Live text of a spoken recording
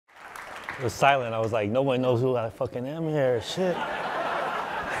It was silent. I was like, no one knows who I fucking am here. Shit.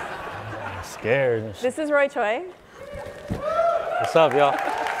 I'm scared. And shit. This is Choi. What's up, y'all?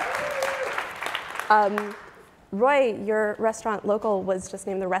 Roy, your restaurant, LocoL, was just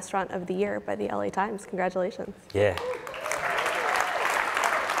named the Restaurant of the Year by the LA Times. Congratulations. Yeah.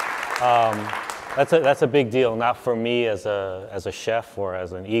 That's a big deal, not for me as a chef or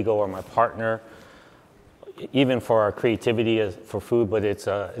as an ego or my partner, even for our creativity for food, but it's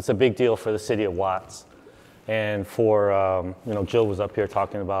a big deal for the city of Watts. And for, Jill was up here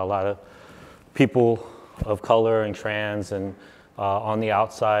talking about a lot of people of color and trans and on the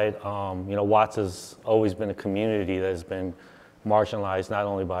outside. Watts has always been a community that has been marginalized not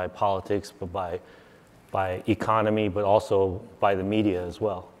only by politics, but by economy, but also by the media as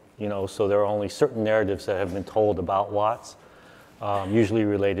well. So there are only certain narratives that have been told about Watts, usually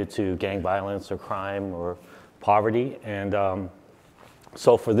related to gang violence or crime or poverty. And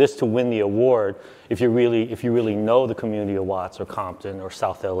so for this to win the award, if you really know the community of Watts or Compton or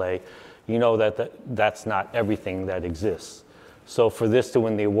South LA, you know that's not everything that exists. So for this to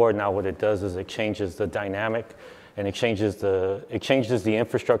win the award, now what it does is it changes the dynamic, and it changes the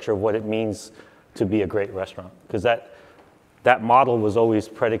infrastructure of what it means to be a great restaurant, because that model was always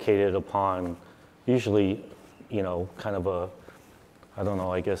predicated upon usually, kind of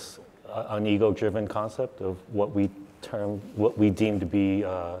an ego-driven concept of what we deem to be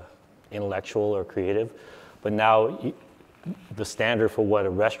intellectual or creative. But now the standard for what a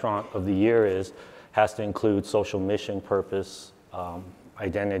restaurant of the year has to include social mission, purpose,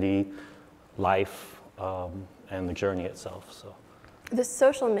 identity, life, and the journey itself. So. The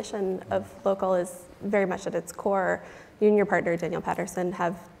social mission of LocoL is very much at its core. You and your partner, Daniel Patterson,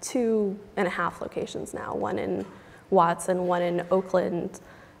 have 2.5 locations now, one in Watts and one in Oakland,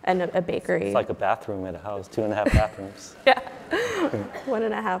 and a bakery. It's like a bathroom at a house, 2.5 bathrooms. Yeah,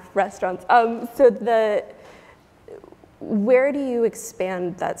 1.5 restaurants. Where do you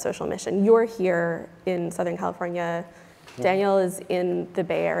expand that social mission? You're here in Southern California. Daniel is in the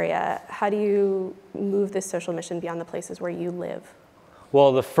Bay Area. How do you move this social mission beyond the places where you live?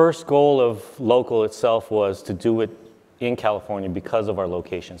 Well, the first goal of LocoL itself was to do it in California because of our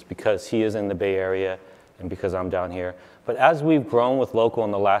locations, because he is in the Bay Area and because I'm down here. But as we've grown with LocoL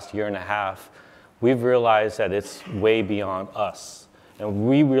in the last 1.5 years, we've realized that it's way beyond us. And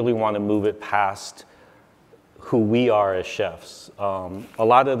we really want to move it past who we are as chefs. A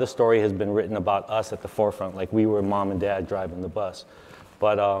lot of the story has been written about us at the forefront, like we were mom and dad driving the bus.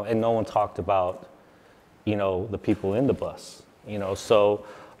 But, and no one talked about, the people in the bus,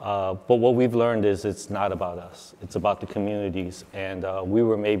 but what we've learned is it's not about us. It's about the communities. And we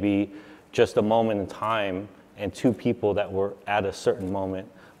were maybe just a moment in time and two people that were at a certain moment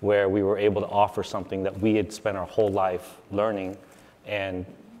where we were able to offer something that we had spent our whole life learning and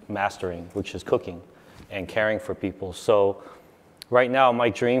mastering, which is cooking and caring for people. So right now, my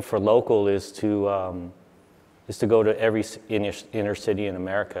dream for LocoL is to go to every inner city in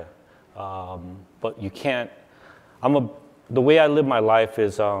America. But you can't, the way I live my life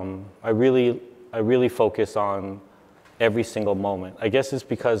is I really focus on every single moment. I guess it's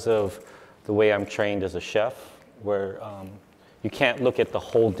because of the way I'm trained as a chef, where you can't look at the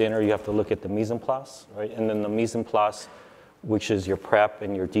whole dinner, you have to look at the mise en place, right? And then the mise en place, which is your prep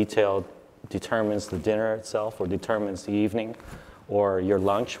and your detail, determines the dinner itself or determines the evening or your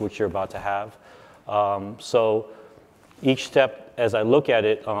lunch, which you're about to have. So each step, as I look at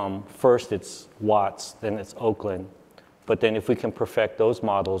it, first it's Watts, then it's Oakland. But then if we can perfect those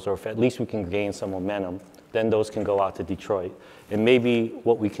models, or if at least we can gain some momentum, then those can go out to Detroit. And maybe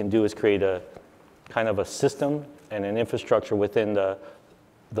what we can do is create a kind of a system and an infrastructure within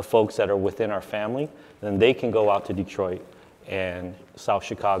the folks that are within our family. Then they can go out to Detroit and South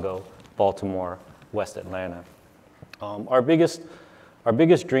Chicago, Baltimore, West Atlanta. Our biggest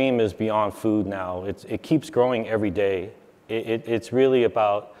dream is beyond food now. It keeps growing every day. It's really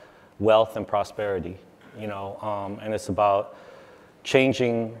about wealth and prosperity, and it's about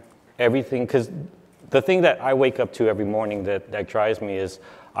changing everything. Because the thing that I wake up to every morning that drives me is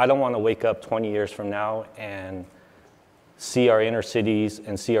I don't want to wake up 20 years from now and see our inner cities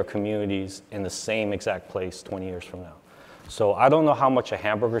and see our communities in the same exact place 20 years from now. So I don't know how much a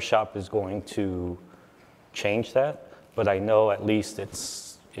hamburger shop is going to change that, but I know at least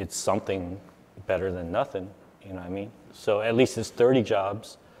it's something better than nothing, you know what I mean? So at least it's 30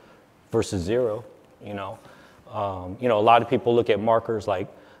 jobs versus 0, a lot of people look at markers like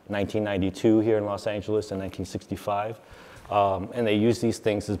 1992 here in Los Angeles and 1965, and they use these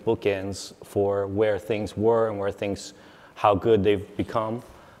things as bookends for where things were and how good they've become.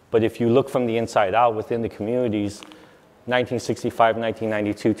 But if you look from the inside out within the communities, 1965,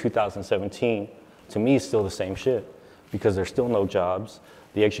 1992, 2017, to me is still the same shit because there's still no jobs.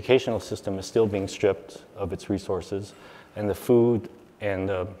 The educational system is still being stripped of its resources, and the food and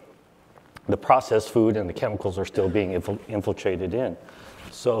the processed food and the chemicals are still being infiltrated in.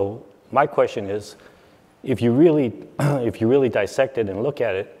 So my question is, if you really dissect it and look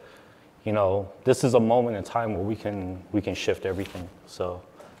at it, you know, this is a moment in time where we can shift everything. So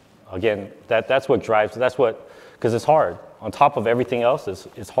again, that's what drives, because it's hard. On top of everything else,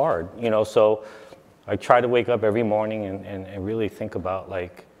 it's hard, you know, so I try to wake up every morning and really think about,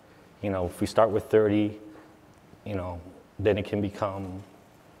 like, you know, if we start with 30, you know, then it can become,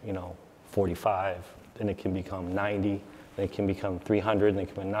 you know, 45, then it can become 90, then it can become 300, then it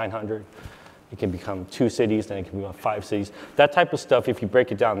can become 900. It can become 2 cities, then it can become 5 cities. That type of stuff, if you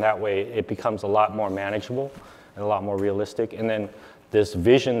break it down that way, it becomes a lot more manageable and a lot more realistic. And then this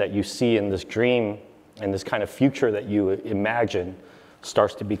vision that you see in this dream and this kind of future that you imagine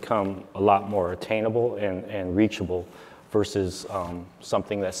starts to become a lot more attainable and reachable versus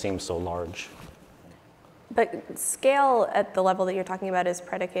something that seems so large. But scale at the level that you're talking about is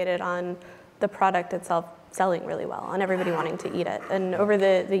predicated on the product itself selling really well, on everybody wanting to eat it. And over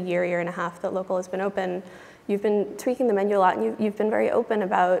the year and a half that LocoL has been open, you've been tweaking the menu a lot, and you've been very open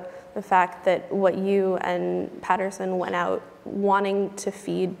about the fact that what you and Patterson went out wanting to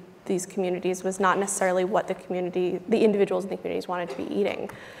feed these communities was not necessarily what the individuals in the communities wanted to be eating.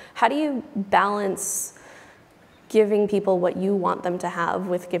 How do you balance giving people what you want them to have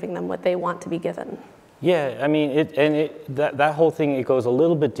with giving them what they want to be given? Yeah, I mean, that whole thing, it goes a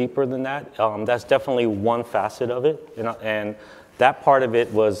little bit deeper than that. That's definitely one facet of it, you know, and that part of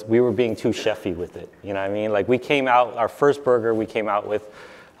it was we were being too chefy with it, you know what I mean? Like, we came out, our first burger, we came out with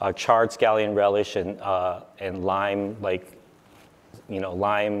charred scallion relish and lime, like, you know,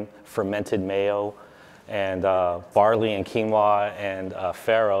 lime fermented mayo, and barley and quinoa and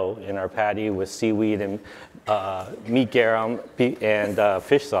farro in our patty with seaweed and meat garum and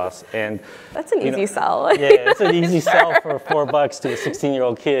fish sauce. And that's an easy sell. Yeah, it's an easy sell for $4 to a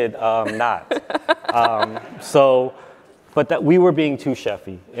 16-year-old kid. Not. But that we were being too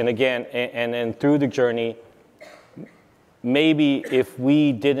chefy. And again, and then through the journey, maybe if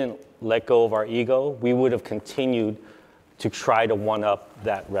we didn't let go of our ego, we would have continued to try to one-up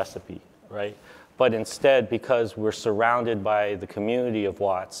that recipe, right? But instead, because we're surrounded by the community of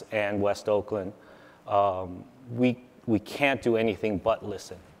Watts and West Oakland, we can't do anything but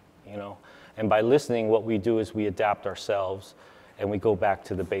listen, you know? And by listening, what we do is we adapt ourselves and we go back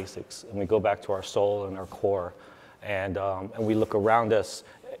to the basics and we go back to our soul and our core. And we look around us,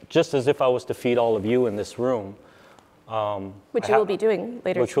 just as if I was to feed all of you in this room. Which you will be doing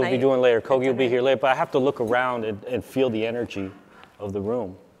later Which we'll be doing later. Kogi will be here later, but I have to look around and feel the energy of the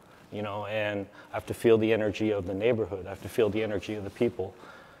room, you know, and I have to feel the energy of the neighborhood. I have to feel the energy of the people.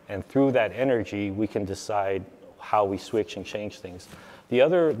 And through that energy, we can decide how we switch and change things. The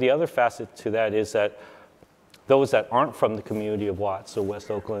other facet to that is that those that aren't from the community of Watts or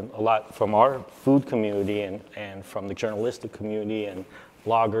West Oakland, a lot from our food community and from the journalistic community and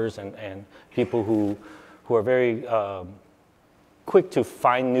bloggers and people who are very quick to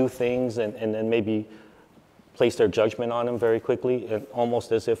find new things and then maybe place their judgment on them very quickly, and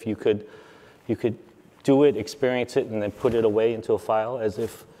almost as if you could do it, experience it, and then put it away into a file, as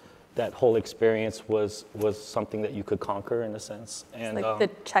if that whole experience was something that you could conquer in a sense. And it's like the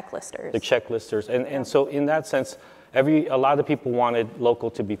checklisters. The checklisters, and so in that sense, a lot of people wanted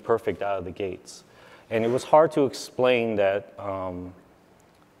LocoL to be perfect out of the gates, and it was hard to explain that.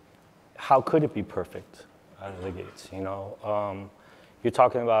 How could it be perfect out of the gates? You know, you're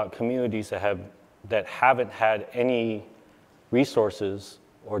talking about communities that haven't had any resources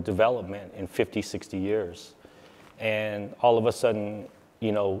or development in 50, 60 years, and all of a sudden,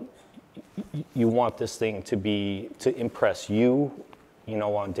 you know, you want this thing to impress you, you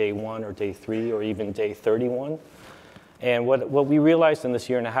know, on day 1 or day 3 or even day 31. And what we realized in this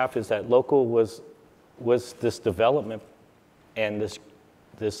year and a half is that LocoL was this development and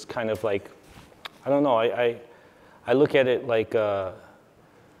this kind of, like, I don't know, I look at it like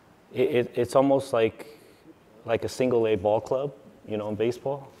it's almost like a single A ball club, you know, in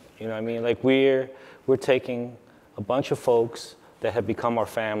baseball. You know what I mean? Like, we're taking a bunch of folks that have become our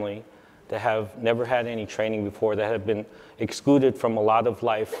family, that have never had any training before, that have been excluded from a lot of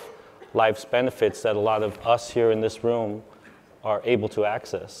life's benefits that a lot of us here in this room are able to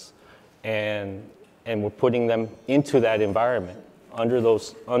access. And we're putting them into that environment under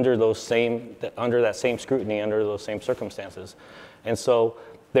that same scrutiny, under those same circumstances. And so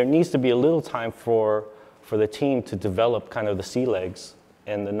there needs to be a little time for the team to develop kind of the sea legs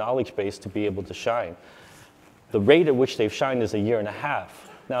and the knowledge base to be able to shine. the rate at which they've shined is 1.5 years.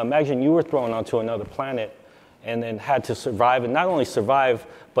 Now imagine you were thrown onto another planet and then had to survive, and not only survive,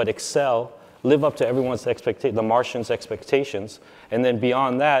 but excel, live up to everyone's expectations, the Martians' expectations, and then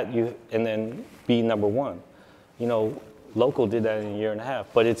beyond that, and then be number one. You know, LocoL did that in 1.5 years,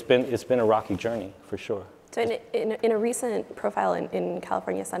 but it's been a rocky journey for sure. So in a recent profile in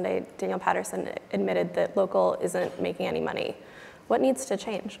California Sunday, Daniel Patterson admitted that LocoL isn't making any money. What needs to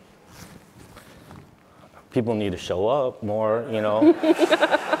change? People need to show up more, you know.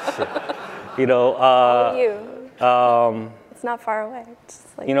 You know, it's not far away.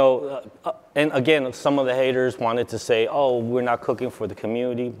 Just like, you know, and again, some of the haters wanted to say, oh, we're not cooking for the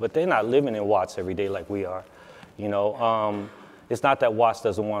community, but they're not living in Watts every day like we are. You know, it's not that Watts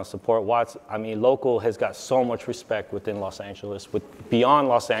doesn't want to support Watts. I mean, LocoL has got so much respect within Los Angeles, beyond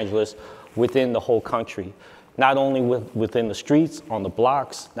Los Angeles, within the whole country. Not only within the streets, on the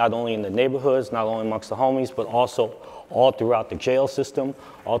blocks, not only in the neighborhoods, not only amongst the homies, but also all throughout the jail system,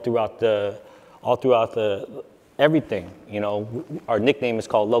 all throughout the everything. You know, our nickname is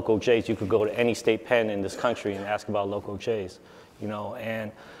called Loco J's. You could go to any state pen in this country and ask about Loco J's. You know,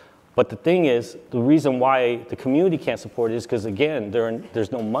 but the thing is, the reason why the community can't support it is because, again,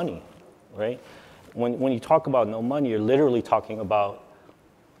 there's no money, right? When you talk about no money, you're literally talking about,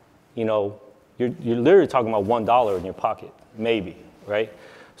 you know, you're literally talking about $1 in your pocket, maybe, right?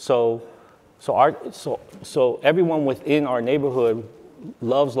 So everyone within our neighborhood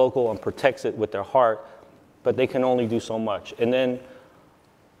loves LocoL and protects it with their heart, but they can only do so much. And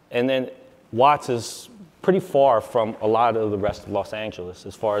then Watts is pretty far from a lot of the rest of Los Angeles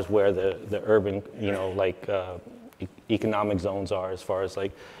as far as where the urban, you know, like economic zones are, as far as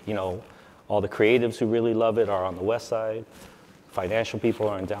like, you know, all the creatives who really love it are on the west side. Financial people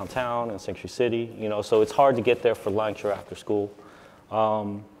are in downtown and Century City, you know, so it's hard to get there for lunch or after school.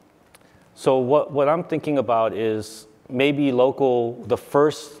 So what I'm thinking about is maybe LocoL, the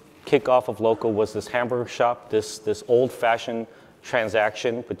first kickoff of LocoL was this hamburger shop, this old-fashioned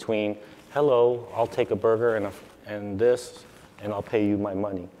transaction between, hello, I'll take a burger and this, and I'll pay you my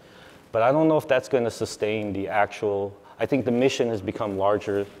money. But I don't know if that's going to sustain the actual, I think the mission has become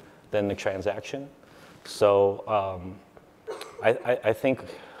larger than the transaction. So I think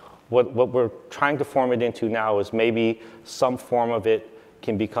what we're trying to form it into now is maybe some form of it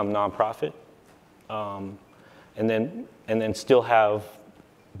can become nonprofit, and then still have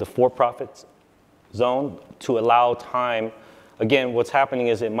the for-profit zone to allow time. Again, what's happening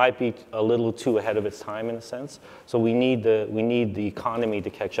is it might be a little too ahead of its time in a sense. So we need the economy to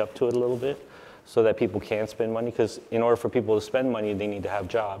catch up to it a little bit so that people can spend money, because in order for people to spend money, they need to have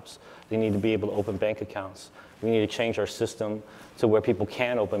jobs. They need to be able to open bank accounts. We need to change our system to where people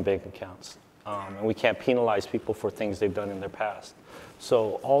can open bank accounts. And we can't penalize people for things they've done in their past.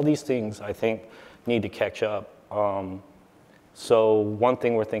 So all these things, I think, need to catch up. So one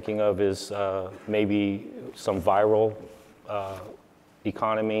thing we're thinking of is maybe some viral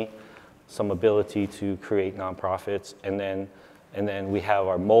economy, some ability to create nonprofits, and then we have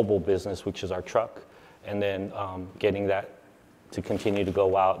our mobile business, which is our truck, and then getting that to continue to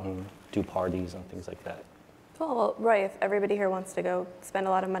go out and do parties and things like that. Well, Roy, if everybody here wants to go spend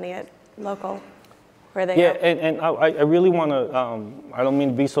a lot of money at LocoL, where they Yeah, go? and I really want to, I don't mean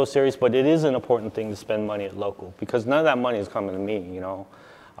to be so serious, but it is an important thing to spend money at LocoL, because none of that money is coming to me, you know.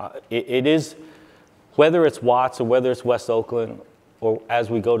 It is, whether it's Watts or whether it's West Oakland, or as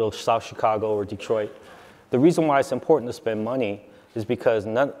we go to South Chicago or Detroit, the reason why it's important to spend money is because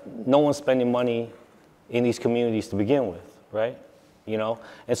no one's spending money in these communities to begin with, right? You know,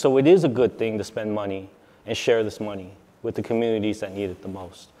 and so it is a good thing to spend money and share this money with the communities that need it the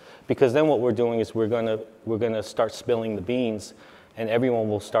most. Because then what we're doing is we're gonna start spilling the beans, and everyone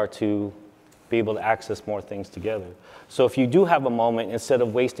will start to be able to access more things together. So if you do have a moment, instead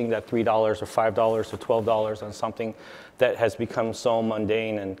of wasting that $3 or $5 or $12 on something that has become so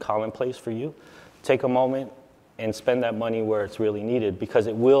mundane and commonplace for you, take a moment and spend that money where it's really needed, because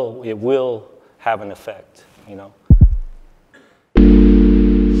it will have an effect, you know.